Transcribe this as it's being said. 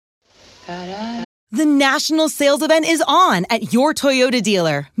The national sales event is on at your Toyota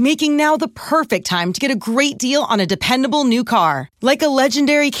dealer, making now the perfect time to get a great deal on a dependable new car. Like a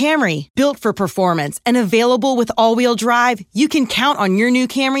legendary Camry, built for performance and available with all-wheel drive, you can count on your new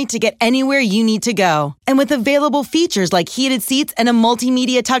Camry to get anywhere you need to go. And with available features like heated seats and a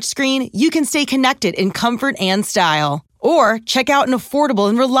multimedia touchscreen, you can stay connected in comfort and style. Or check out an affordable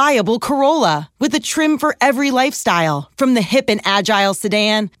and reliable Corolla with a trim for every lifestyle, from the hip and agile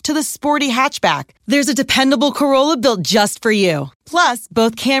sedan to the sporty hatchback. There's a dependable Corolla built just for you. Plus,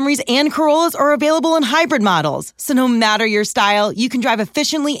 both Camrys and Corollas are available in hybrid models, so no matter your style, you can drive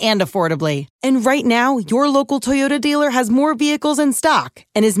efficiently and affordably. And right now, your local Toyota dealer has more vehicles in stock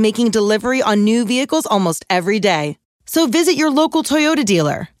and is making delivery on new vehicles almost every day. So visit your local Toyota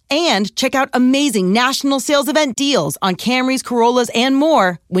dealer. And check out amazing national sales event deals on Camrys, Corollas, and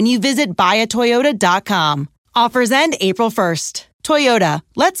more when you visit buyatoyota.com. Offers end April 1st. Toyota,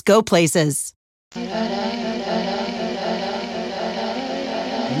 let's go places. You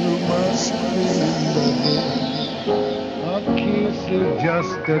must remember, a kiss is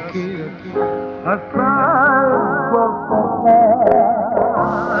just a kiss, a sigh for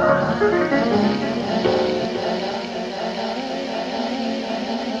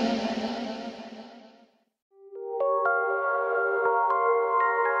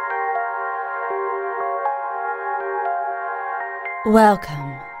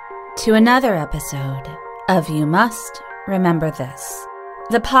Welcome to another episode of You Must Remember This,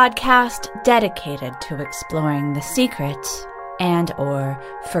 the podcast dedicated to exploring the secret and or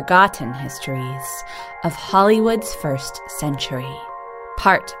forgotten histories of Hollywood's first century,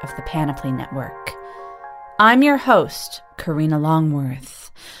 part of the Panoply Network. I'm your host, Karina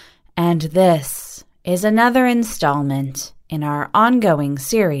Longworth, and this is another installment in our ongoing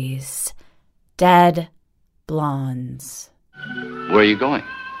series, Dead Blondes. Where are you going?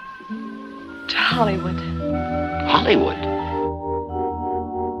 To Hollywood. Hollywood?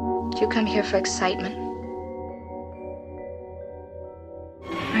 Did you come here for excitement?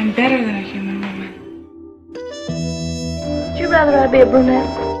 I'm better than a human woman. Would you rather I be a brunette?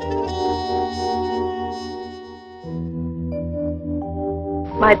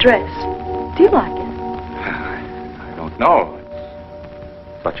 My dress. Do you like it? I don't know.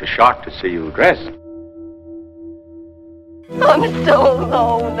 It's such a shock to see you dressed. I'm so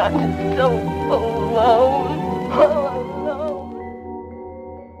alone. I'm so alone. All alone.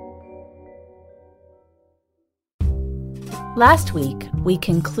 Last week, we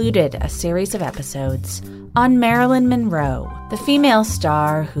concluded a series of episodes on Marilyn Monroe, the female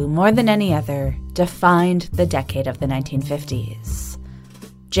star who, more than any other, defined the decade of the 1950s.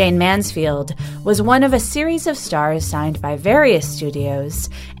 Jayne Mansfield was one of a series of stars signed by various studios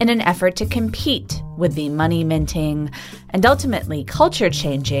in an effort to compete with the money-minting and ultimately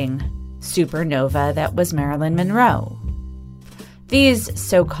culture-changing supernova that was Marilyn Monroe. These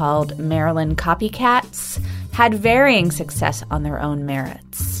so-called Marilyn copycats had varying success on their own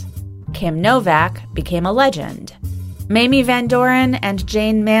merits. Kim Novak became a legend. Mamie Van Doren and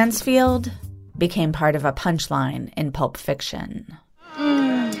Jayne Mansfield became part of a punchline in Pulp Fiction.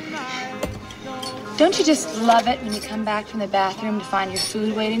 Don't you just love it when you come back from the bathroom to find your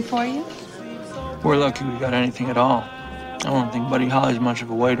food waiting for you? We're lucky we got anything at all. I don't think Buddy Holly's much of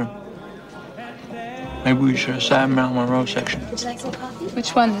a waiter. Maybe we should have sat in Marilyn Monroe section. Would you like some coffee?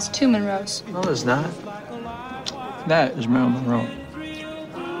 Which one? There's two Monroes. No, there's not. That is Marilyn Monroe.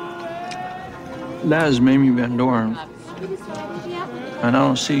 That is Mamie Van Doren. And I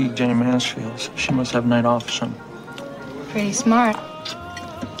don't see Jayne Mansfield. She must have a night off or something. Pretty smart.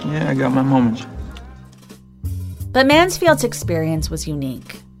 Yeah, I got my moments. But Mansfield's experience was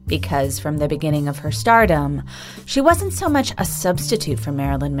unique because from the beginning of her stardom, she wasn't so much a substitute for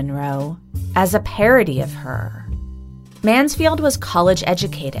Marilyn Monroe as a parody of her. Mansfield was college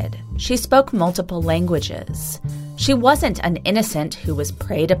educated. She spoke multiple languages. She wasn't an innocent who was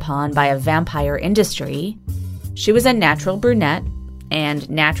preyed upon by a vampire industry. She was a natural brunette and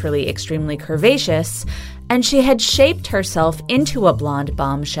naturally extremely curvaceous, and she had shaped herself into a blonde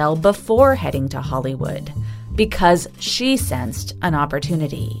bombshell before heading to Hollywood because she sensed an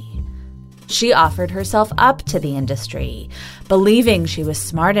opportunity. She offered herself up to the industry, believing she was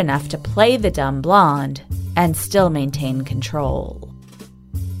smart enough to play the dumb blonde and still maintain control.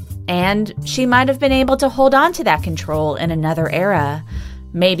 And she might have been able to hold on to that control in another era,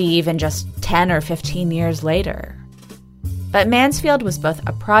 maybe even just 10 or 15 years later. But Mansfield was both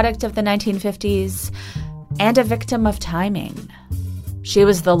a product of the 1950s and a victim of timing. She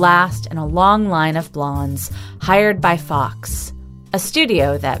was the last in a long line of blondes hired by Fox, a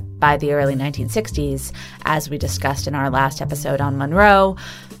studio that, by the early 1960s, as we discussed in our last episode on Monroe,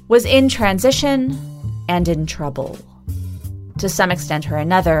 was in transition and in trouble. To some extent or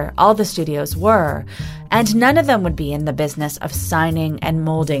another, all the studios were, and none of them would be in the business of signing and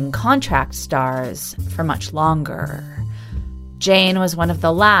molding contract stars for much longer. Jayne was one of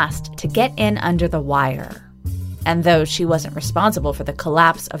the last to get in under the wire. And though she wasn't responsible for the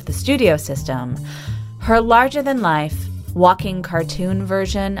collapse of the studio system, her larger-than-life, walking cartoon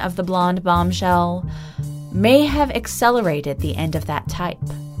version of the blonde bombshell may have accelerated the end of that type,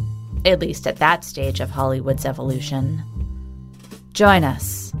 at least at that stage of Hollywood's evolution. Join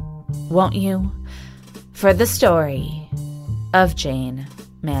us, won't you, for the story of Jayne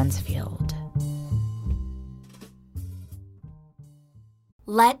Mansfield.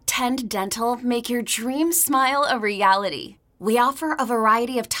 Let Tend Dental make your dream smile a reality. We offer a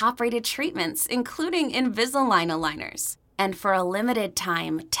variety of top-rated treatments, including Invisalign aligners. And for a limited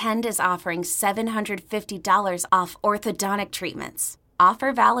time, Tend is offering $750 off orthodontic treatments.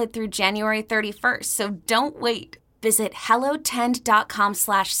 Offer valid through January 31st, so don't wait. Visit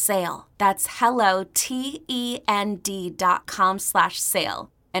hellotend.com/sale. That's hellotend.com/sale.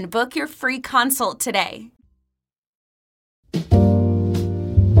 And book your free consult today.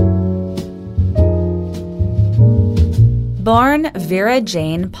 Born Vera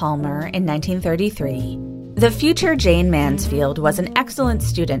Jane Palmer in 1933, the future Jayne Mansfield was an excellent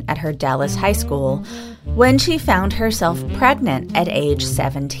student at her Dallas high school when she found herself pregnant at age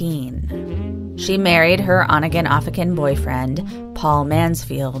 17. She married her on-again, off-again boyfriend, Paul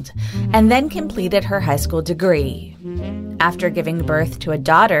Mansfield, and then completed her high school degree. After giving birth to a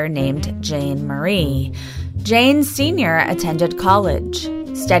daughter named Jane Marie, Jane Sr. attended college,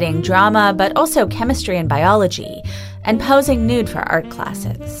 studying drama but also chemistry and biology, and posing nude for art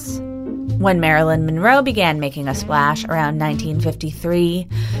classes. When Marilyn Monroe began making a splash around 1953,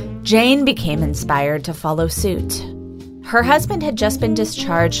 Jayne became inspired to follow suit. Her husband had just been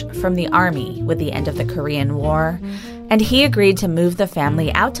discharged from the army with the end of the Korean War, and he agreed to move the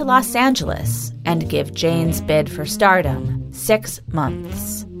family out to Los Angeles and give Jayne's bid for stardom 6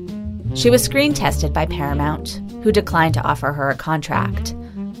 months. She was screen tested by Paramount, who declined to offer her a contract.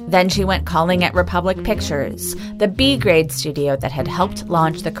 Then she went calling at Republic Pictures, the B-grade studio that had helped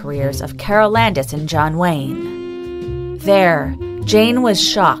launch the careers of Carol Landis and John Wayne. There, Jayne was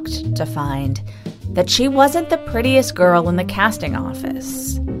shocked to find that she wasn't the prettiest girl in the casting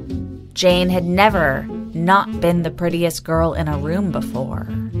office. Jayne had never not been the prettiest girl in a room before.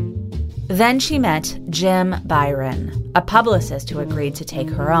 Then she met Jim Byron, a publicist who agreed to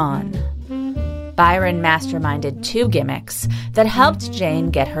take her on. Byron masterminded 2 gimmicks that helped Jayne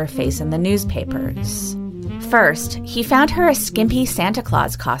get her face in the newspapers. First, he found her a skimpy Santa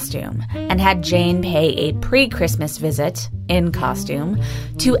Claus costume and had Jayne pay a pre-Christmas visit, in costume,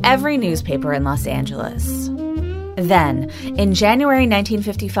 to every newspaper in Los Angeles. Then, in January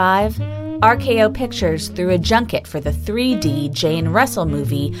 1955, RKO Pictures threw a junket for the 3D Jane Russell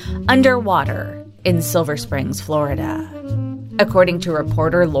movie Underwater in Silver Springs, Florida. According to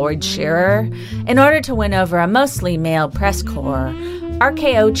reporter Lloyd Shearer, in order to win over a mostly male press corps,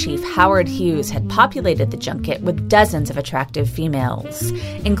 RKO chief Howard Hughes had populated the junket with dozens of attractive females,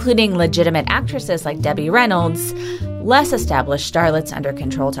 including legitimate actresses like Debbie Reynolds, less established starlets under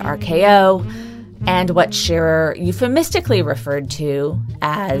control to RKO, and what Shearer euphemistically referred to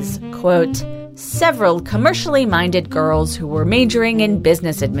as, quote, several commercially minded girls who were majoring in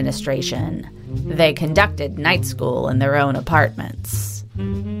business administration. They conducted night school in their own apartments.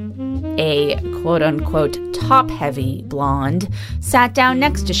 A quote-unquote top-heavy blonde sat down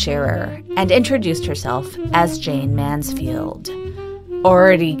next to Shearer and introduced herself as Jayne Mansfield.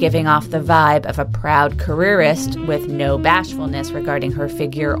 Already giving off the vibe of a proud careerist with no bashfulness regarding her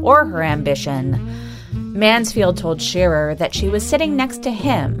figure or her ambition, Mansfield told Shearer that she was sitting next to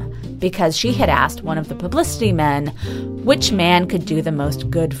him because she had asked one of the publicity men which man could do the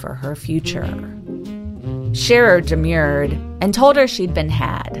most good for her future. Shearer demurred and told her she'd been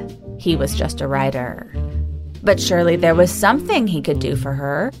had. He was just a writer. But surely there was something he could do for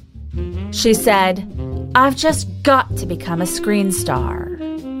her. She said, "I've just got to become a screen star."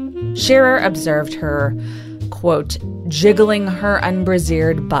 Shearer observed her, quote, jiggling her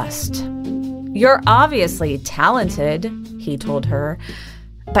unbrassiered bust. "You're obviously talented," he told her,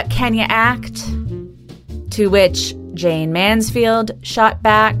 "but can you act?" To which Jayne Mansfield shot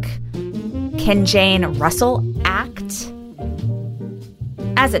back, "Can Jane Russell act?"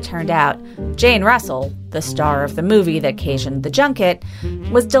 As it turned out, Jane Russell, the star of the movie that occasioned the junket,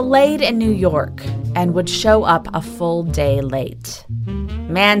 was delayed in New York and would show up a full day late.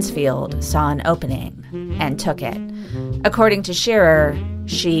 Mansfield saw an opening and took it. According to Shearer,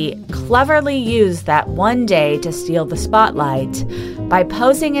 She cleverly used that one day to steal the spotlight by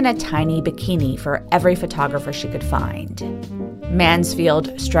posing in a tiny bikini for every photographer she could find.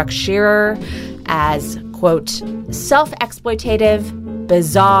 Mansfield struck Shearer as, quote, self-exploitative,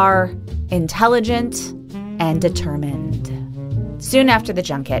 bizarre, intelligent, and determined. Soon after the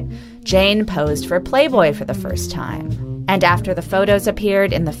junket, Jayne posed for Playboy for the first time. And after the photos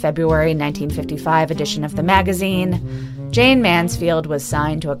appeared in the February 1955 edition of the magazine, Jayne Mansfield was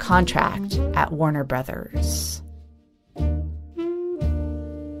signed to a contract at Warner Brothers.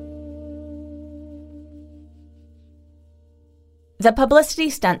 The publicity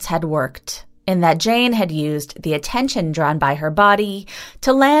stunts had worked, in that Jayne had used the attention drawn by her body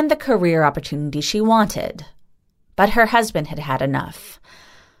to land the career opportunity she wanted. But her husband had had enough.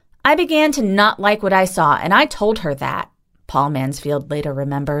 "I began to not like what I saw, and I told her that," Paul Mansfield later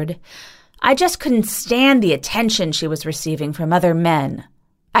remembered. "I just couldn't stand the attention she was receiving from other men.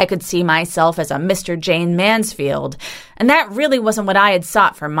 I could see myself as a Mr. Jayne Mansfield, and that really wasn't what I had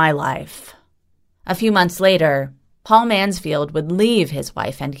sought for my life." A few months later, Paul Mansfield would leave his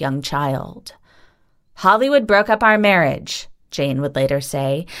wife and young child. "Hollywood broke up our marriage," Jayne would later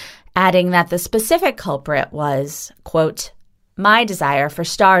say, adding that the specific culprit was, quote, "my desire for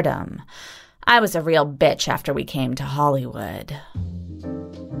stardom. I was a real bitch after we came to Hollywood."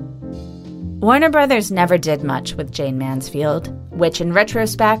 Warner Brothers never did much with Jayne Mansfield, which in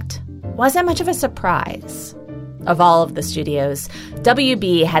retrospect wasn't much of a surprise. Of all of the studios,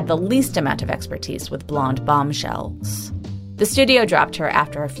 WB had the least amount of expertise with blonde bombshells. The studio dropped her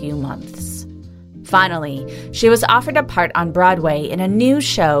after a few months. Finally, she was offered a part on Broadway in a new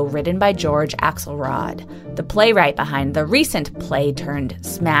show written by George Axelrod, the playwright behind the recent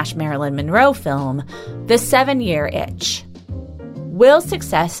play-turned-smash Marilyn Monroe film, The 7-Year Itch. Will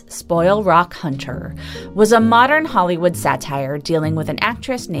Success Spoil Rock Hunter was a modern Hollywood satire dealing with an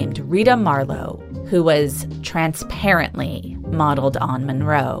actress named Rita Marlowe, who was transparently modeled on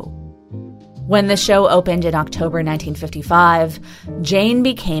Monroe. When the show opened in October 1955, Jayne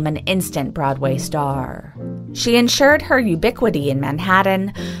became an instant Broadway star. She ensured her ubiquity in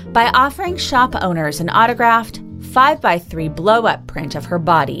Manhattan by offering shop owners an autographed 5x3 blow-up print of her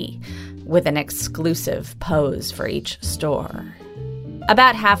body, with an exclusive pose for each store.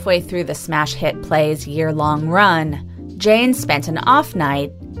 About halfway through the smash hit play's year-long run, Jayne spent an off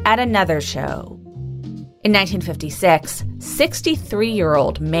night at another show. In 1956,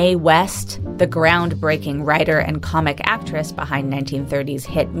 63-year-old Mae West, the groundbreaking writer and comic actress behind 1930s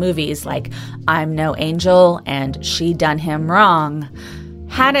hit movies like I'm No Angel and She Done Him Wrong,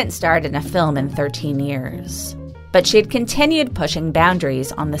 hadn't starred in a film in 13 years. But she'd continued pushing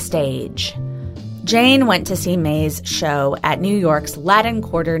boundaries on the stage. Jayne went to see Mae's show at New York's Latin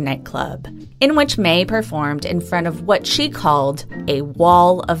Quarter nightclub, in which Mae performed in front of what she called a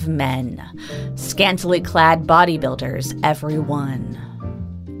wall of men, scantily clad bodybuilders, every one.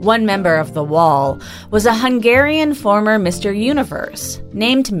 One member of the wall was a Hungarian former Mr. Universe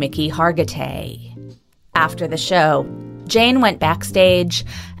named Mickey Hargitay. After the show, Jayne went backstage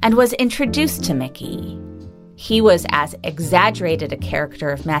and was introduced to Mickey. He was as exaggerated a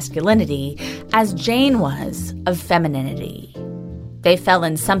character of masculinity as Jayne was of femininity. They fell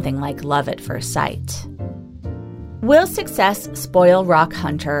in something like love at first sight. Will Success Spoil Rock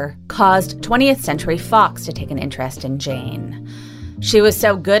Hunter caused 20th Century Fox to take an interest in Jayne. She was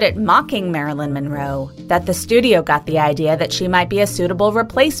so good at mocking Marilyn Monroe that the studio got the idea that she might be a suitable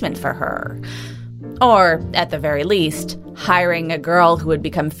replacement for her. Or, at the very least, hiring a girl who would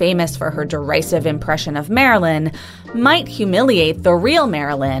become famous for her derisive impression of Marilyn might humiliate the real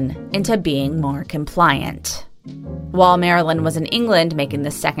Marilyn into being more compliant. While Marilyn was in England making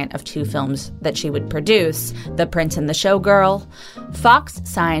the second of 2 films that she would produce, The Prince and the Showgirl, Fox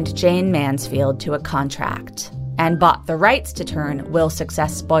signed Jayne Mansfield to a contract and bought the rights to turn Will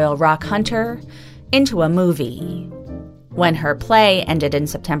Success Spoil Rock Hunter into a movie. When her play ended in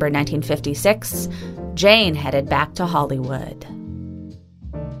September 1956, Jayne headed back to Hollywood.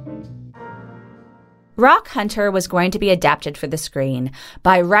 Rock Hunter was going to be adapted for the screen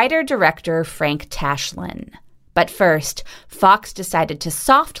by writer-director Frank Tashlin. But first, Fox decided to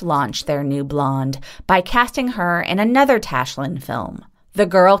soft-launch their new blonde by casting her in another Tashlin film, The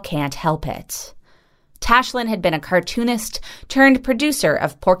Girl Can't Help It. Tashlin had been a cartoonist turned producer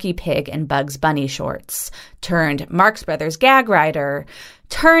of Porky Pig and Bugs Bunny shorts, turned Marx Brothers gag writer,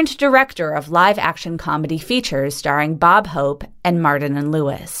 turned director of live-action comedy features starring Bob Hope and Martin and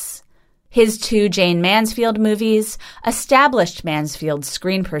Lewis. His 2 Jayne Mansfield movies established Mansfield's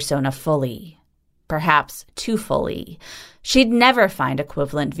screen persona fully. Perhaps too fully. She'd never find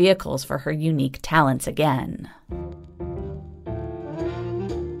equivalent vehicles for her unique talents again.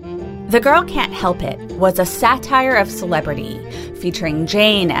 The Girl Can't Help It was a satire of celebrity, featuring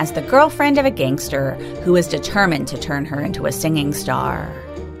Jayne as the girlfriend of a gangster who is determined to turn her into a singing star.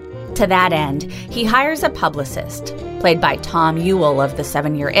 To that end, he hires a publicist, played by Tom Ewell of The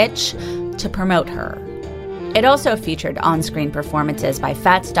 7-Year Itch, to promote her. It also featured on-screen performances by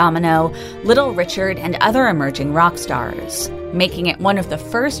Fats Domino, Little Richard, and other emerging rock stars, making it one of the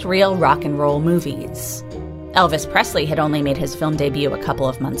first real rock and roll movies. Elvis Presley had only made his film debut a couple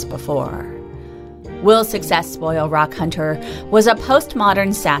of months before. Will Success Spoil Rock Hunter was a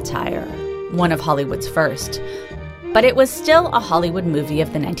postmodern satire, one of Hollywood's first, but it was still a Hollywood movie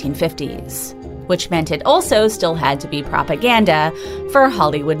of the 1950s, which meant it also still had to be propaganda for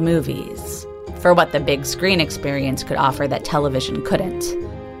Hollywood movies, for what the big screen experience could offer that television couldn't.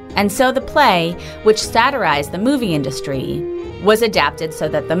 And so the play, which satirized the movie industry, was adapted so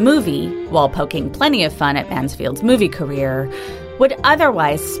that the movie, while poking plenty of fun at Mansfield's movie career, would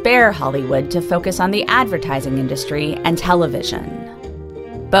otherwise spare Hollywood to focus on the advertising industry and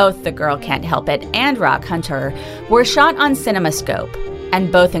television. Both The Girl Can't Help It and Rock Hunter were shot on CinemaScope,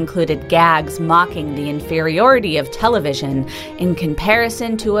 and both included gags mocking the inferiority of television in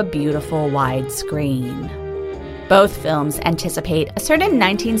comparison to a beautiful widescreen. Both films anticipate a certain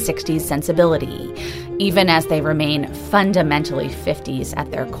 1960s sensibility, even as they remain fundamentally 50s at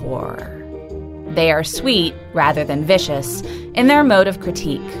their core. They are sweet, rather than vicious, in their mode of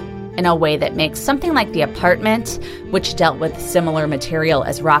critique, in a way that makes something like The Apartment, which dealt with similar material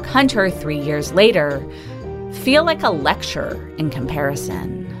as Rock Hunter 3 years later, feel like a lecture in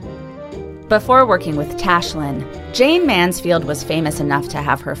comparison. Before working with Tashlin, Jayne Mansfield was famous enough to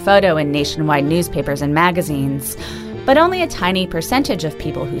have her photo in nationwide newspapers and magazines, but only a tiny percentage of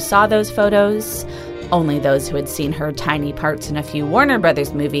people who saw those photos, only those who had seen her tiny parts in a few Warner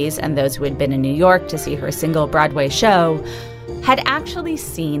Brothers movies and those who had been in New York to see her single Broadway show, had actually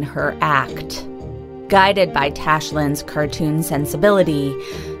seen her act. Guided by Tashlin's cartoon sensibility,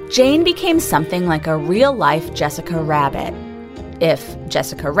 Jayne became something like a real-life Jessica Rabbit, if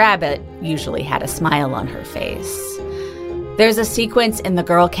Jessica Rabbit usually had a smile on her face. There's a sequence in The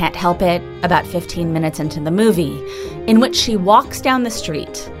Girl Can't Help It, about 15 minutes into the movie, in which she walks down the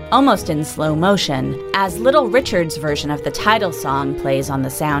street, almost in slow motion, as Little Richard's version of the title song plays on the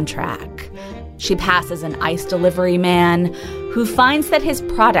soundtrack. She passes an ice delivery man who finds that his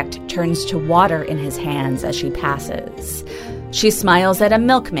product turns to water in his hands as she passes. She smiles at a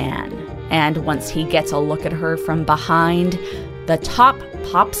milkman, and once he gets a look at her from behind, the top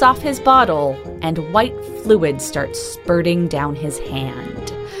pops off his bottle and white fluid starts spurting down his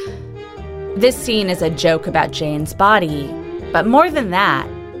hand. This scene is a joke about Jayne's body, but more than that,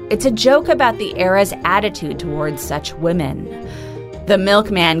 it's a joke about the era's attitude towards such women. The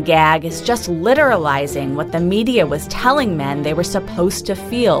milkman gag is just literalizing what the media was telling men they were supposed to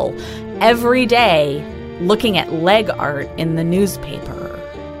feel every day looking at leg art in the newspaper.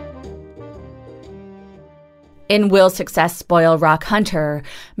 In Will Success Spoil Rock Hunter,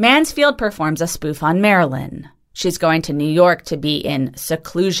 Mansfield performs a spoof on Marilyn. She's going to New York to be in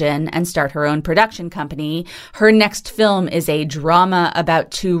seclusion and start her own production company. Her next film is a drama about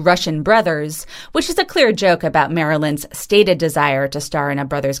two Russian brothers, which is a clear joke about Marilyn's stated desire to star in a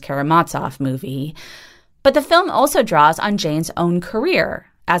Brothers Karamazov movie. But the film also draws on Jayne's own career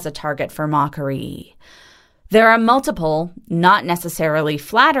as a target for mockery. There are multiple, not necessarily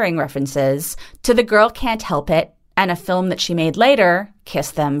flattering references to The Girl Can't Help It and a film that she made later,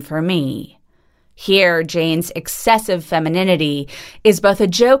 Kiss Them for Me. Here, Jayne's excessive femininity is both a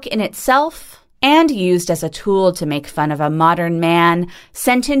joke in itself and used as a tool to make fun of a modern man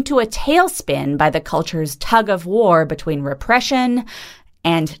sent into a tailspin by the culture's tug of war between repression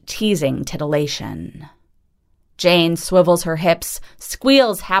and teasing titillation. Jayne swivels her hips,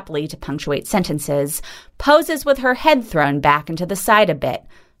 squeals happily to punctuate sentences, poses with her head thrown back into the side a bit,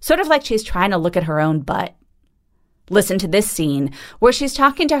 sort of like she's trying to look at her own butt. Listen to this scene where she's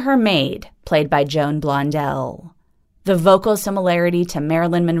talking to her maid, played by Joan Blondell. The vocal similarity to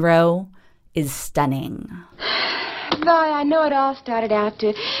Marilyn Monroe is stunning. Vi, I know it all started out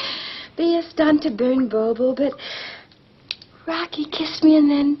to be a stunt to burn Bobo, but Rocky kissed me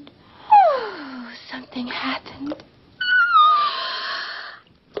and then something happened.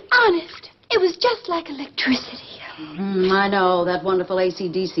 Honest, it was just like electricity. I know, that wonderful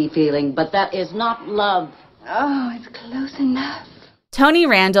AC/DC feeling, but that is not love. Oh, it's close enough. Tony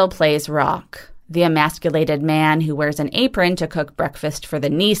Randall plays Rock, the emasculated man who wears an apron to cook breakfast for the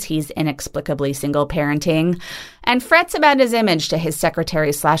niece he's inexplicably single-parenting, and frets about his image to his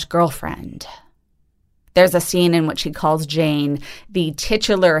secretary/girlfriend. There's a scene in which he calls Jayne the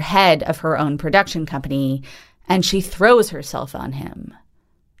titular head of her own production company, and she throws herself on him.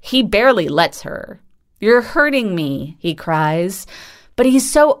 He barely lets her. "You're hurting me," he cries, but he's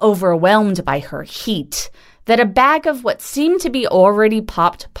so overwhelmed by her heat that a bag of what seemed to be already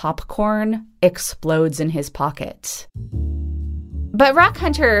popped popcorn explodes in his pocket. But Rock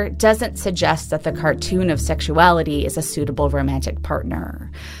Hunter doesn't suggest that the cartoon of sexuality is a suitable romantic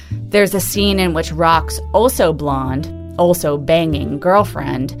partner. There's a scene in which Rock's also blonde, also banging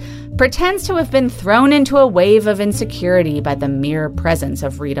girlfriend pretends to have been thrown into a wave of insecurity by the mere presence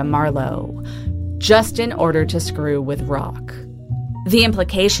of Rita Marlowe, just in order to screw with Rock. The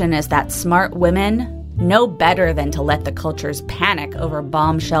implication is that smart women know better than to let the culture's panic over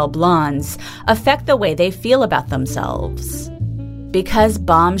bombshell blondes affect the way they feel about themselves. Because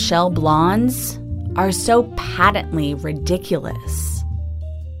bombshell blondes are so patently ridiculous.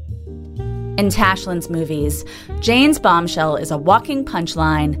 In Tashlin's movies, Jayne's bombshell is a walking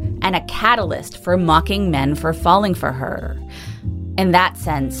punchline and a catalyst for mocking men for falling for her. In that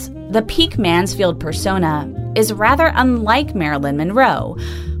sense, the peak Mansfield persona is rather unlike Marilyn Monroe,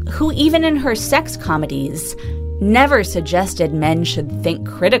 who even in her sex comedies never suggested men should think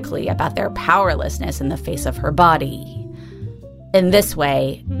critically about their powerlessness in the face of her body. In this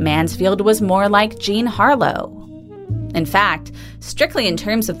way, Mansfield was more like Jean Harlow. In fact, strictly in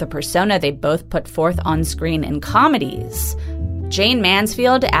terms of the persona they both put forth on screen in comedies, Jayne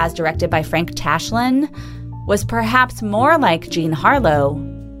Mansfield, as directed by Frank Tashlin, was perhaps more like Jean Harlow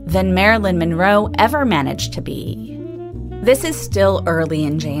than Marilyn Monroe ever managed to be. This is still early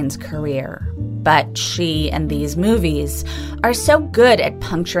in Jayne's career, but she and these movies are so good at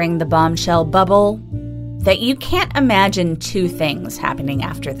puncturing the bombshell bubble that you can't imagine two things happening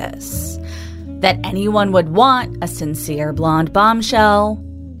after this. That anyone would want a sincere blonde bombshell,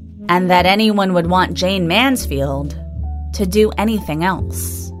 and that anyone would want Jayne Mansfield to do anything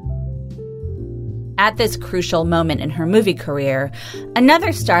else. At this crucial moment in her movie career, another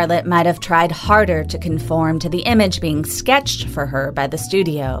starlet might have tried harder to conform to the image being sketched for her by the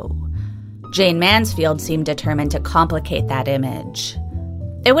studio. Jayne Mansfield seemed determined to complicate that image.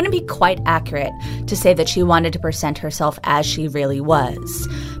 It wouldn't be quite accurate to say that she wanted to present herself as she really was,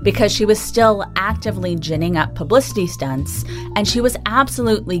 because she was still actively ginning up publicity stunts, and she was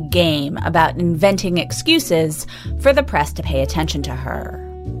absolutely game about inventing excuses for the press to pay attention to her.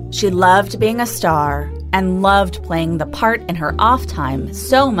 She loved being a star and loved playing the part in her off time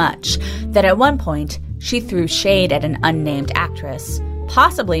so much that at one point she threw shade at an unnamed actress,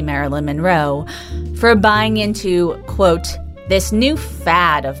 possibly Marilyn Monroe, for buying into, quote, this new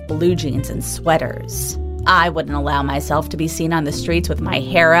fad of blue jeans and sweaters. I wouldn't allow myself to be seen on the streets with my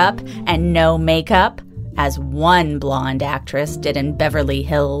hair up and no makeup, as one blonde actress did in Beverly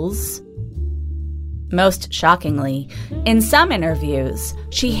Hills. Most shockingly, in some interviews,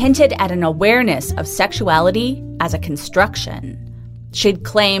 she hinted at an awareness of sexuality as a construction. She'd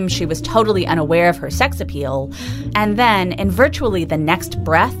claim she was totally unaware of her sex appeal, and then, in virtually the next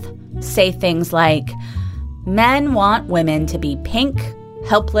breath, say things like, men want women to be pink,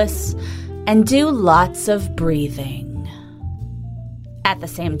 helpless, and do lots of breathing. At the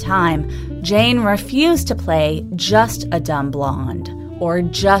same time, Jayne refused to play just a dumb blonde or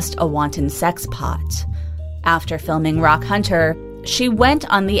just a wanton sex pot. After filming Rock Hunter, she went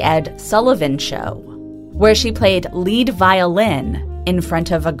on the Ed Sullivan Show, where she played lead violin in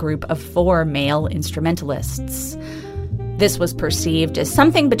front of a group of 4 male instrumentalists. This was perceived as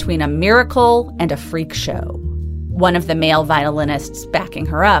something between a miracle and a freak show. One of the male violinists backing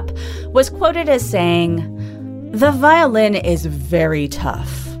her up was quoted as saying, "The violin is very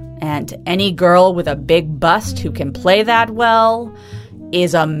tough, and any girl with a big bust who can play that well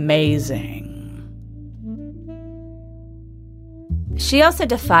is amazing." She also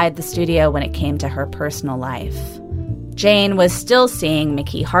defied the studio when it came to her personal life. Jayne was still seeing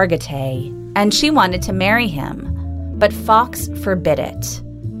Mickey Hargitay, and she wanted to marry him. But Fox forbid it.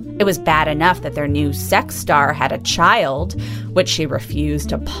 It was bad enough that their new sex star had a child, which she refused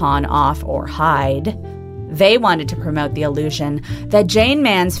to pawn off or hide. They wanted to promote the illusion that Jayne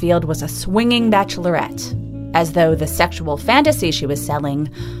Mansfield was a swinging bachelorette, as though the sexual fantasy she was selling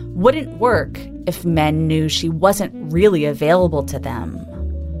wouldn't work if men knew she wasn't really available to them.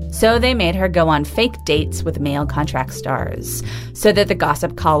 So they made her go on fake dates with male contract stars, so that the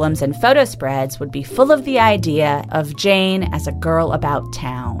gossip columns and photo spreads would be full of the idea of Jayne as a girl about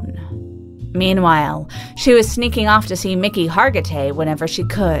town. Meanwhile, she was sneaking off to see Mickey Hargitay whenever she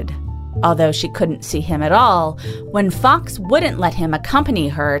could, although she couldn't see him at all when Fox wouldn't let him accompany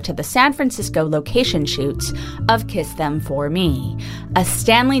her to the San Francisco location shoot of Kiss Them For Me, a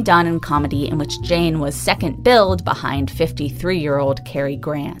Stanley Donen comedy in which Jayne was second billed behind 53-year-old Cary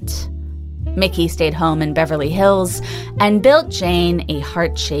Grant. Mickey stayed home in Beverly Hills and built Jayne a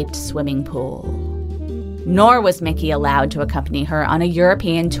heart-shaped swimming pool. Nor was Mickey allowed to accompany her on a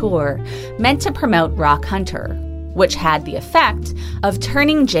European tour meant to promote Rock Hunter, which had the effect of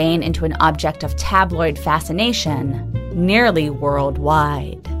turning Jayne into an object of tabloid fascination nearly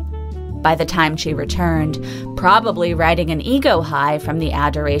worldwide. By the time she returned, probably riding an ego high from the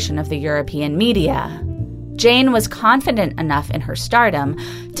adoration of the European media, Jayne was confident enough in her stardom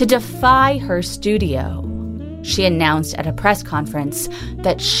to defy her studio. She announced at a press conference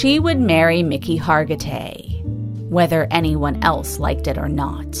that she would marry Mickey Hargitay, whether anyone else liked it or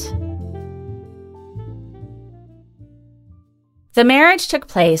not. The marriage took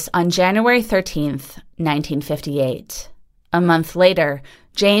place on January 13th, 1958. A month later,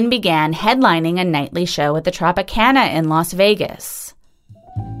 Jayne began headlining a nightly show at the Tropicana in Las Vegas.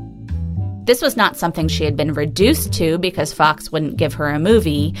 This was not something she had been reduced to because Fox wouldn't give her a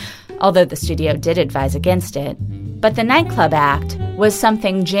movie, although the studio did advise against it. But the nightclub act was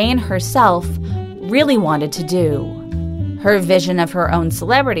something Jayne herself really wanted to do. Her vision of her own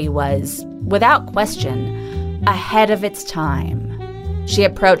celebrity was, without question, ahead of its time. She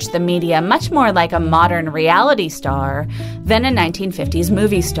approached the media much more like a modern reality star than a 1950s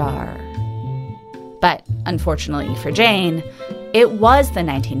movie star. But unfortunately for Jayne, it was the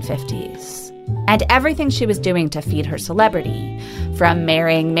 1950s, and everything she was doing to feed her celebrity, from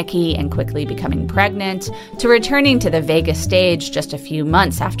marrying Mickey and quickly becoming pregnant, to returning to the Vegas stage just a few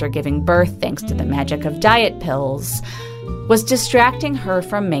months after giving birth thanks to the magic of diet pills, was distracting her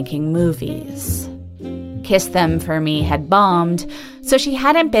from making movies. Kiss Them For Me had bombed, so she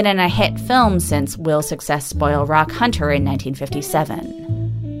hadn't been in a hit film since Will Success Spoil Rock Hunter in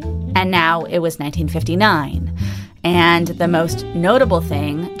 1957. And now it was 1959. And the most notable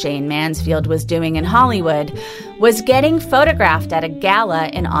thing Jayne Mansfield was doing in Hollywood was getting photographed at a gala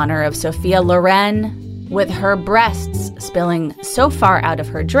in honor of Sophia Loren, with her breasts spilling so far out of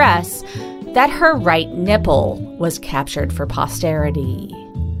her dress that her right nipple was captured for posterity.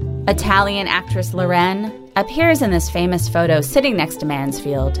 Italian actress Loren appears in this famous photo sitting next to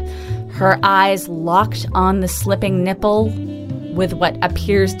Mansfield, her eyes locked on the slipping nipple, with what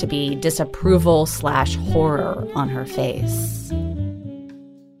appears to be disapproval/horror on her face.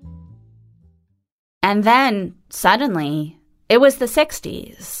 And then, suddenly, it was the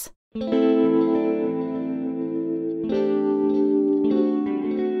 60s.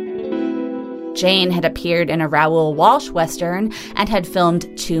 Jayne had appeared in a Raoul Walsh Western and had filmed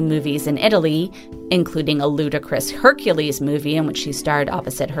 2 movies in Italy, including a ludicrous Hercules movie in which she starred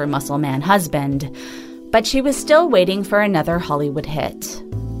opposite her muscle man husband. But she was still waiting for another Hollywood hit.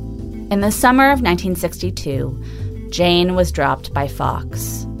 In the summer of 1962, Jayne was dropped by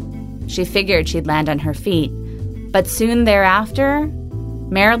Fox. She figured she'd land on her feet, but soon thereafter,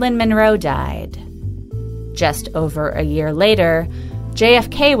 Marilyn Monroe died. Just over a year later,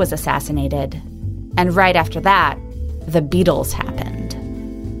 JFK was assassinated, and right after that, the Beatles happened.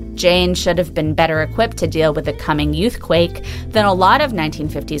 Jayne should have been better equipped to deal with the coming youthquake than a lot of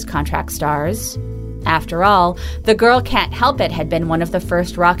 1950s contract stars. After all, The Girl Can't Help It had been one of the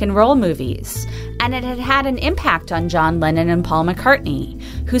first rock and roll movies, and it had had an impact on John Lennon and Paul McCartney,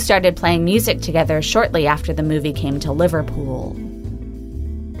 who started playing music together shortly after the movie came to Liverpool.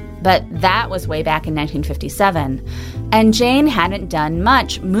 But that was way back in 1957, and Jayne hadn't done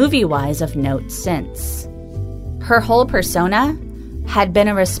much movie-wise of note since. Her whole persona had been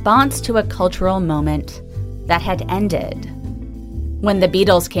a response to a cultural moment that had ended. When the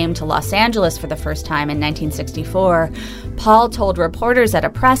Beatles came to Los Angeles for the first time in 1964, Paul told reporters at a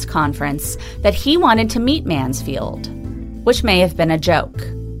press conference that he wanted to meet Mansfield, which may have been a joke.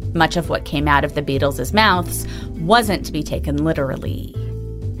 Much of what came out of the Beatles' mouths wasn't to be taken literally.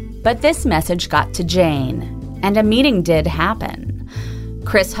 But this message got to Jayne, and a meeting did happen.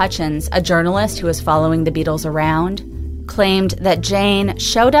 Chris Hutchins, a journalist who was following the Beatles around, claimed that Jayne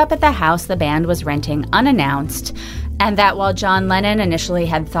showed up at the house the band was renting unannounced, and that while John Lennon initially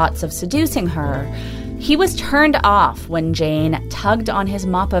had thoughts of seducing her, he was turned off when Jayne tugged on his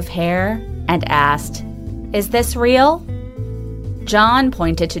mop of hair and asked, "Is this real?" John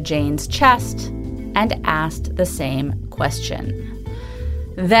pointed to Jayne's chest and asked the same question.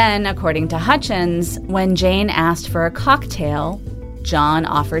 Then, according to Hutchins, when Jayne asked for a cocktail, John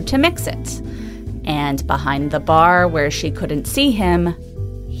offered to mix it. And behind the bar where she couldn't see him,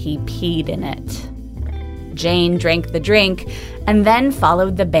 he peed in it. Jayne drank the drink and then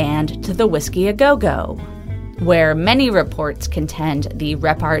followed the band to the Whiskey A Go-Go, where many reports contend the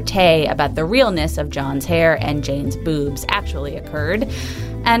repartee about the realness of John's hair and Jayne's boobs actually occurred,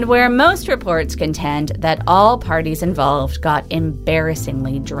 and where most reports contend that all parties involved got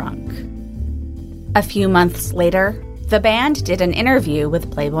embarrassingly drunk. A few months later, the band did an interview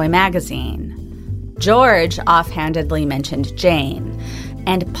with Playboy magazine. George offhandedly mentioned Jayne,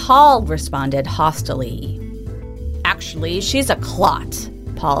 and Paul responded hostilely. "Actually, she's a clot,"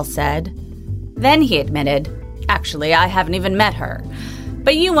 Paul said. Then he admitted, "Actually, I haven't even met her.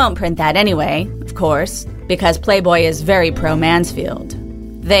 But you won't print that anyway, of course, because Playboy is very pro-Mansfield.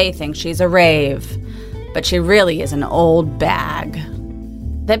 They think she's a rave, but she really is an old bag."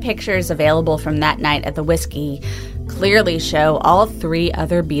 The pictures available from that night at the Whiskey clearly show all 3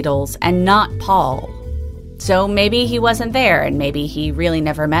 other Beatles and not Paul. So maybe he wasn't there, and maybe he really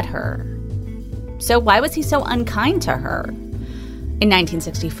never met her. So why was he so unkind to her? In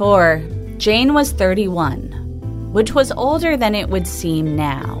 1964, Jayne was 31, which was older than it would seem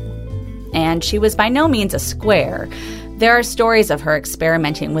now. And she was by no means a square. There are stories of her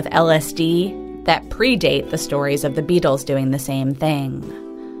experimenting with LSD that predate the stories of the Beatles doing the same thing.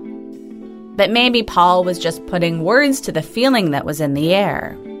 But maybe Paul was just putting words to the feeling that was in the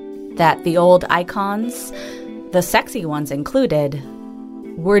air, that the old icons, the sexy ones included,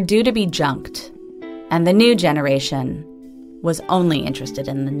 were due to be junked, and the new generation was only interested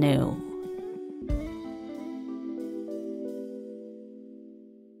in the new.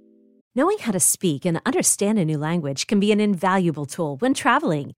 Knowing how to speak and understand a new language can be an invaluable tool when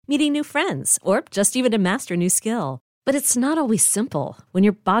traveling, meeting new friends, or just even to master a new skill. But it's not always simple when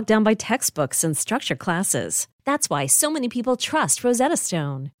you're bogged down by textbooks and structured classes. That's why so many people trust Rosetta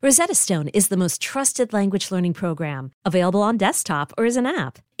Stone. Rosetta Stone is the most trusted language learning program, available on desktop or as an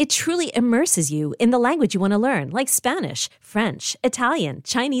app. It truly immerses you in the language you want to learn, like Spanish, French, Italian,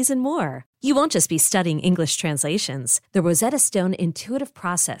 Chinese, and more. You won't just be studying English translations. The Rosetta Stone intuitive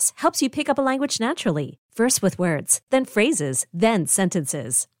process helps you pick up a language naturally, first with words, then phrases, then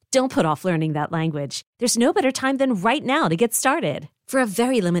sentences. Don't put off learning that language. There's no better time than right now to get started. For a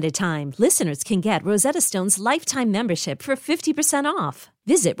very limited time, listeners can get Rosetta Stone's lifetime membership for 50% off.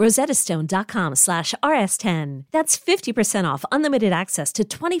 Visit rosettastone.com/rs10. That's 50% off unlimited access to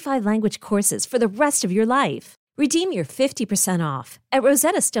 25 language courses for the rest of your life. Redeem your 50% off at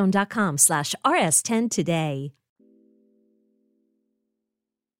rosettastone.com/rs10 today.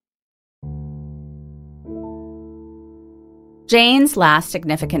 Jayne's last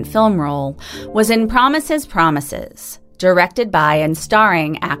significant film role was in Promises, Promises, directed by and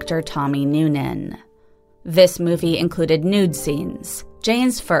starring actor Tommy Noonan. This movie included nude scenes,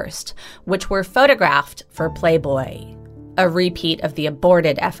 Jayne's first, which were photographed for Playboy, a repeat of the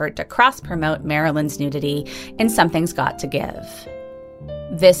aborted effort to cross-promote Marilyn's nudity in Something's Got to Give.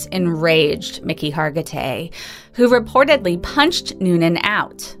 This enraged Mickey Hargitay, who reportedly punched Noonan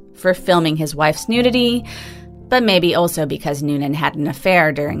out for filming his wife's nudity, but maybe also because Noonan had an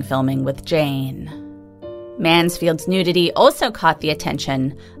affair during filming with Jayne. Mansfield's nudity also caught the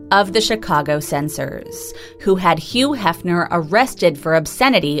attention of the Chicago censors, who had Hugh Hefner arrested for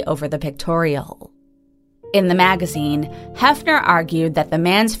obscenity over the pictorial. In the magazine, Hefner argued that the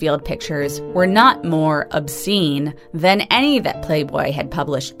Mansfield pictures were not more obscene than any that Playboy had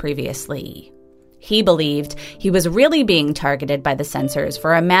published previously. He believed he was really being targeted by the censors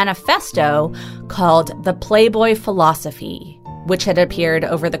for a manifesto called The Playboy Philosophy, which had appeared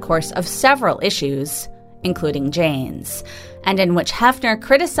over the course of several issues, including Jayne's, and in which Hefner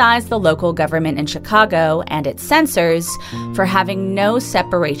criticized the local government in Chicago and its censors for having no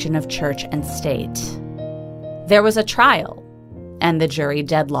separation of church and state. There was a trial, and the jury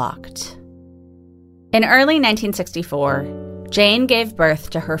deadlocked. In early 1964, Jayne gave birth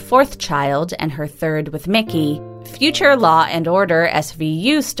to her 4th child and her 3rd with Mickey, future Law and Order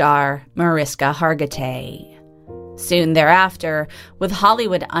SVU star Mariska Hargitay. Soon thereafter, with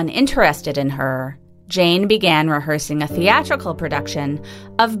Hollywood uninterested in her, Jayne began rehearsing a theatrical production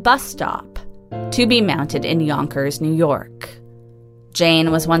of Bus Stop, to be mounted in Yonkers, New York.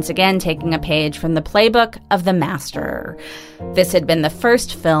 Jayne was once again taking a page from the playbook of The Master. This had been the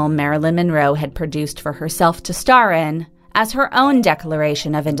first film Marilyn Monroe had produced for herself to star in, as her own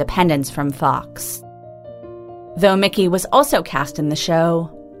declaration of independence from Fox. Though Mickey was also cast in the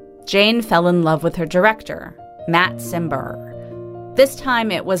show, Jayne fell in love with her director, Matt Cimber. This time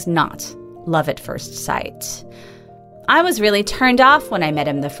it was not love at first sight. "I was really turned off when I met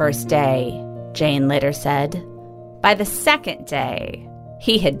him the first day," Jayne later said. "By the second day,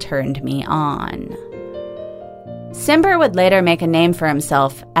 he had turned me on." Cimber would later make a name for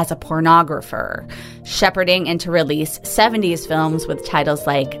himself as a pornographer, shepherding into release 70s films with titles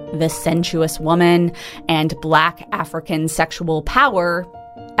like The Sensuous Woman and Black African Sexual Power,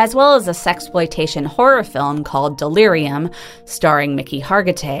 as well as a sexploitation horror film called Delirium, starring Mickey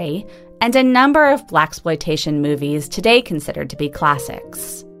Hargitay, and a number of blaxploitation movies today considered to be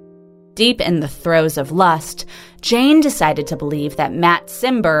classics. Deep in the throes of lust, Jayne decided to believe that Matt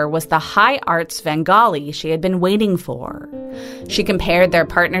Cimber was the high arts Svengali she had been waiting for. She compared their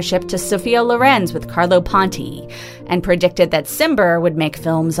partnership to Sophia Loren's with Carlo Ponti and predicted that Cimber would make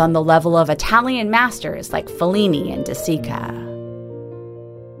films on the level of Italian masters like Fellini and De Sica.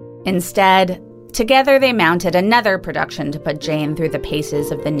 Instead, together they mounted another production to put Jayne through the paces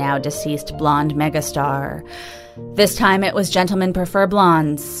of the now-deceased blonde megastar. This time it was Gentlemen Prefer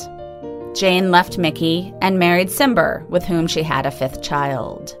Blondes. Jayne left Mickey and married Cimber, with whom she had a fifth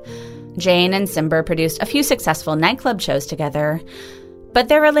child. Jayne and Cimber produced a few successful nightclub shows together, but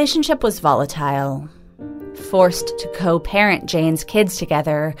their relationship was volatile. Forced to co-parent Jayne's kids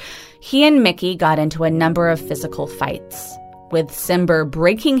together, he and Mickey got into a number of physical fights, with Cimber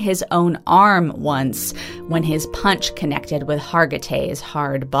breaking his own arm once when his punch connected with Hargitay's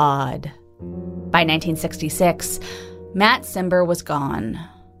hard bod. By 1966, Matt Cimber was gone.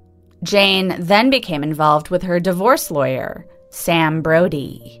 Jayne then became involved with her divorce lawyer, Sam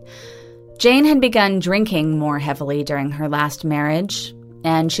Brody. Jayne had begun drinking more heavily during her last marriage,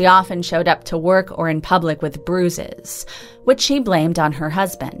 and she often showed up to work or in public with bruises, which she blamed on her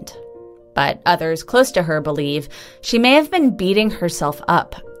husband. But others close to her believe she may have been beating herself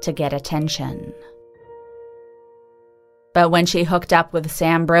up to get attention. But when she hooked up with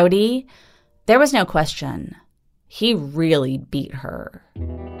Sam Brody, there was no question. He really beat her.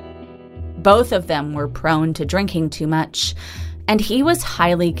 Both of them were prone to drinking too much, and he was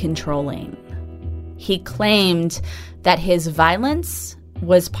highly controlling. He claimed that his violence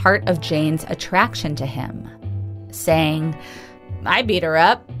was part of Jayne's attraction to him, saying, "I beat her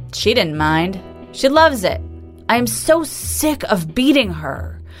up. She didn't mind. She loves it. I'm so sick of beating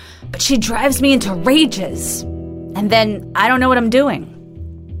her, but she drives me into rages. And then I don't know what I'm doing.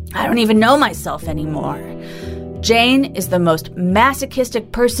 I don't even know myself anymore. Jayne is the most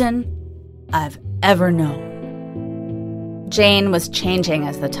masochistic person I've ever known." Jayne was changing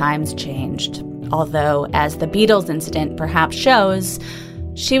as the times changed, although, as the Beatles incident perhaps shows,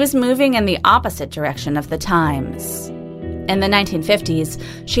 she was moving in the opposite direction of the times. In the 1950s,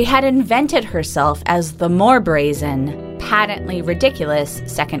 she had invented herself as the more brazen, patently ridiculous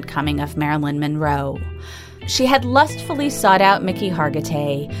second coming of Marilyn Monroe. She had lustfully sought out Mickey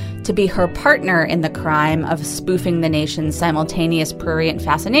Hargitay to be her partner in the crime of spoofing the nation's simultaneous prurient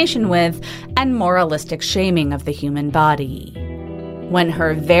fascination with and moralistic shaming of the human body. When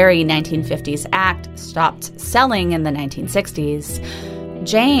her very 1950s act stopped selling in the 1960s,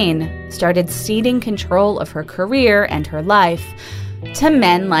 Jayne started ceding control of her career and her life to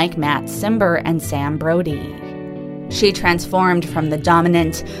men like Matt Cimber and Sam Brody. She transformed from the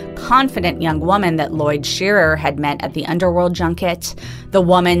dominant, confident young woman that Lloyd Shearer had met at the Underworld junket, the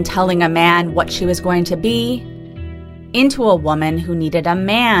woman telling a man what she was going to be, into a woman who needed a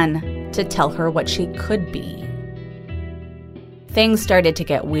man to tell her what she could be. Things started to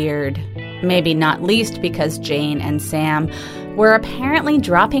get weird, maybe not least because Jayne and Sam were apparently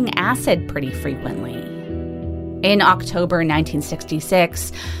dropping acid pretty frequently. In October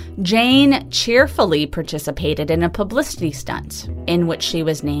 1966, Jayne cheerfully participated in a publicity stunt in which she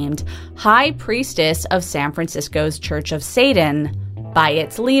was named High Priestess of San Francisco's Church of Satan by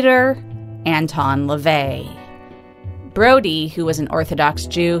its leader, Anton LaVey. Brody, who was an Orthodox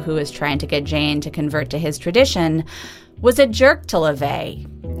Jew who was trying to get Jayne to convert to his tradition, was a jerk to LaVey,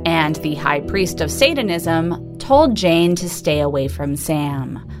 and the High Priest of Satanism told Jayne to stay away from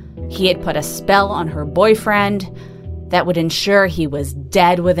Sam. He had put a spell on her boyfriend that would ensure he was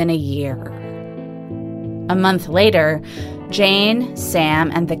dead within a year. A month later, Jayne, Sam,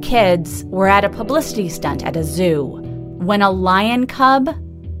 and the kids were at a publicity stunt at a zoo when a lion cub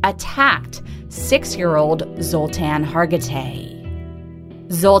attacked 6-year-old Zoltan Hargitay.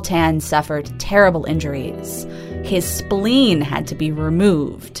 Zoltan suffered terrible injuries. His spleen had to be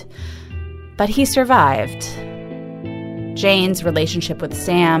removed, but he survived. Jayne's relationship with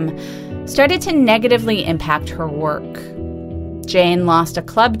Sam started to negatively impact her work. Jayne lost a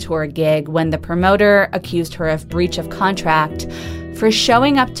club tour gig when the promoter accused her of breach of contract for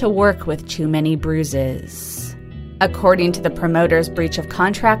showing up to work with too many bruises. According to the promoter's breach of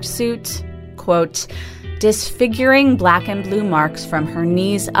contract suit, quote, "Disfiguring black and blue marks from her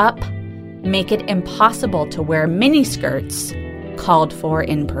knees up make it impossible to wear miniskirts called for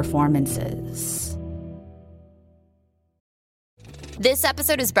in performances." This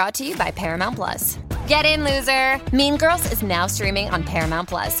episode is brought to you by Paramount Plus. Get in, loser! Mean Girls is now streaming on Paramount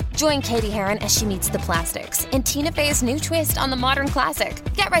Plus. Join Katie Heron as she meets the plastics in Tina Fey's new twist on the modern classic.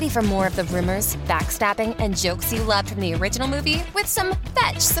 Get ready for more of the rumors, backstabbing, and jokes you loved from the original movie with some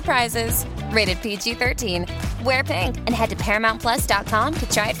fetch surprises. Rated PG-13. Wear pink and head to ParamountPlus.com to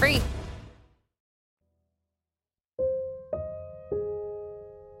try it free.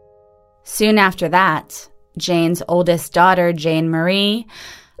 Soon after that, Jane's oldest daughter, Jayne Marie,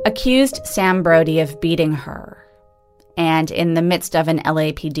 accused Sam Brody of beating her. And in the midst of an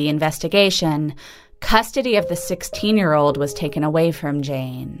LAPD investigation, custody of the 16-year-old was taken away from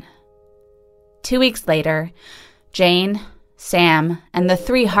Jayne. 2 weeks later, Jayne, Sam, and the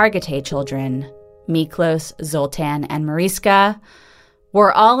 3 Hargitay children, Miklos, Zoltan, and Mariska,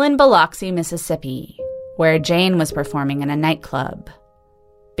 were all in Biloxi, Mississippi, where Jayne was performing in a nightclub.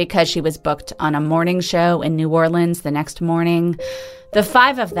 Because she was booked on a morning show in New Orleans the next morning, the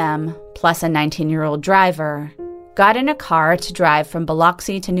 5 of them, plus a 19-year-old driver, got in a car to drive from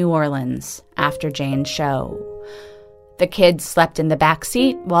Biloxi to New Orleans after Jayne's show. The kids slept in the back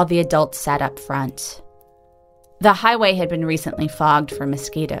seat while the adults sat up front. The highway had been recently fogged for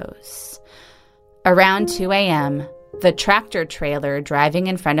mosquitoes. Around 2 a.m., the tractor trailer driving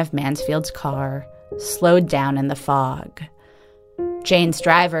in front of Mansfield's car slowed down in the fog. Jayne's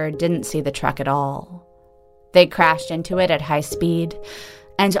driver didn't see the truck at all. They crashed into it at high speed,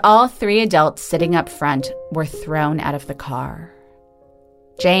 and all 3 adults sitting up front were thrown out of the car.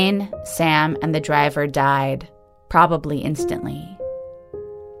 Jayne, Sam, and the driver died, probably instantly.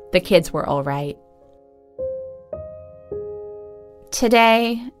 The kids were all right.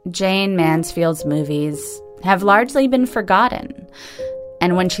 Today, Jayne Mansfield's movies have largely been forgotten,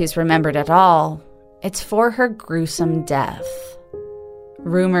 and when she's remembered at all, it's for her gruesome death.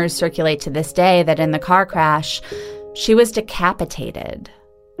 Rumors circulate to this day that in the car crash, she was decapitated.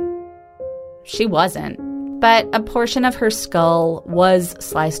 She wasn't, but a portion of her skull was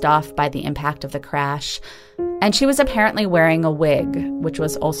sliced off by the impact of the crash, and she was apparently wearing a wig, which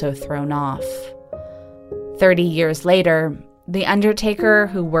was also thrown off. 30 years later, the undertaker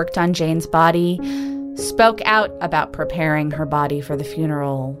who worked on Jayne's body spoke out about preparing her body for the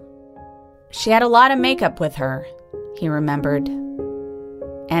funeral. She had a lot of makeup with her, he remembered.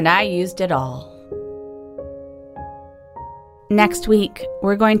 And I used it all. Next week,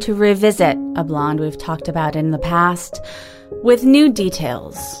 we're going to revisit a blonde we've talked about in the past with new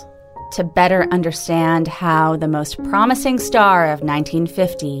details to better understand how the most promising star of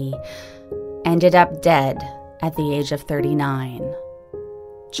 1950 ended up dead at the age of 39.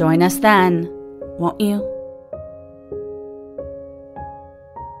 Join us then, won't you?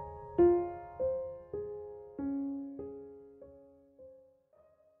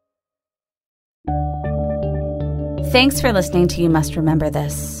 Thanks for listening to You Must Remember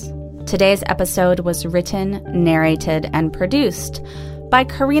This. Today's episode was written, narrated, and produced by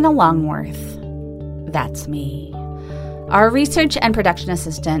Karina Longworth. That's me. Our research and production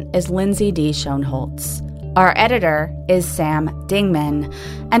assistant is Lindsay D. Schoenholtz. Our editor is Sam Dingman,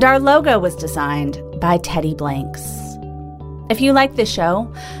 and our logo was designed by Teddy Blanks. If you like the show,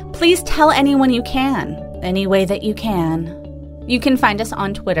 please tell anyone you can, any way that you can. You can find us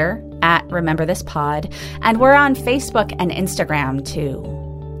on Twitter @RememberThisPod, and we're on Facebook and Instagram too.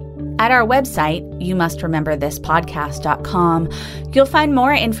 At our website, youmustrememberthispodcast.com, you'll find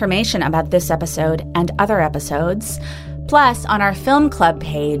more information about this episode and other episodes. Plus, on our film club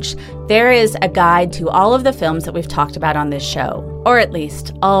page, there is a guide to all of the films that we've talked about on this show, or at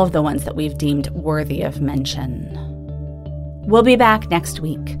least all of the ones that we've deemed worthy of mention. We'll be back next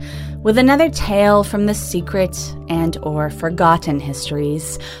week with another tale from the secret and/or forgotten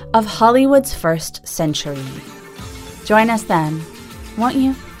histories of Hollywood's first century. Join us then, won't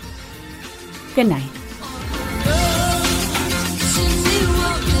you? Good night.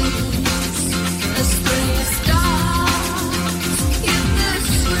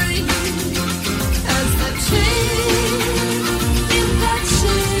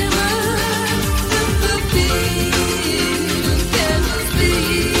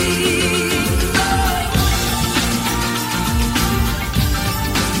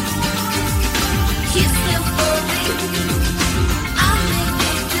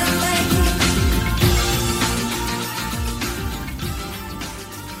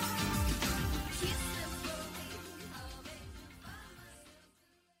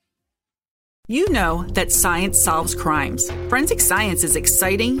 You know that science solves crimes. Forensic science is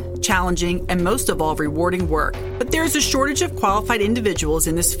exciting, challenging, and most of all, rewarding work. But there's a shortage of qualified individuals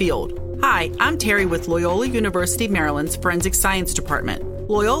in this field. Hi, I'm Terry with Loyola University Maryland's Forensic Science Department.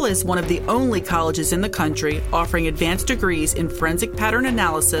 Loyola is one of the only colleges in the country offering advanced degrees in forensic pattern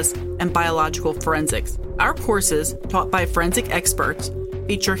analysis and biological forensics. Our courses, taught by forensic experts,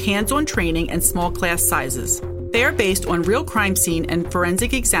 feature hands-on training and small class sizes. They are based on real crime scene and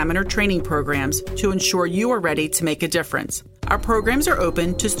forensic examiner training programs to ensure you are ready to make a difference. Our programs are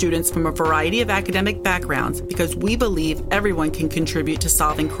open to students from a variety of academic backgrounds because we believe everyone can contribute to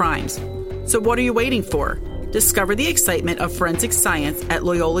solving crimes. So what are you waiting for? Discover the excitement of forensic science at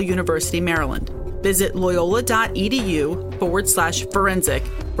Loyola University, Maryland. Visit loyola.edu/forensic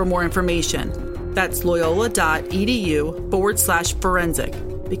for more information. That's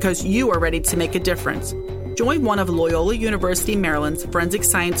loyola.edu/forensic, because you are ready to make a difference. Join one of Loyola University, Maryland's forensic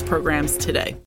science programs today.